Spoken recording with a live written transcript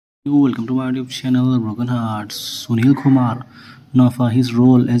Welcome to my YouTube channel Broken Hearts. Sunil Kumar, known for his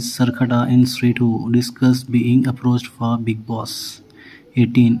role as Sarkata in Stree 2, discussed being approached for Big Boss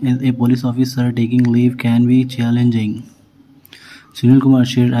 18 as a police officer. Taking leave can be challenging. Sunil Kumar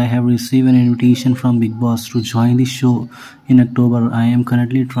shared, I have received an invitation from Big Boss to join the show in October. I am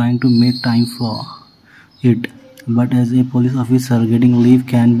currently trying to make time for it, but as a police officer, getting leave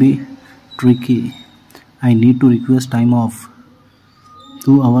can be tricky. I need to request time off.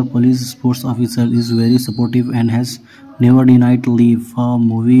 Our police sports officer is very supportive and has never denied leave for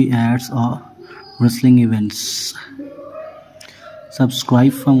movie ads or wrestling events.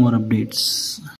 Subscribe for more updates.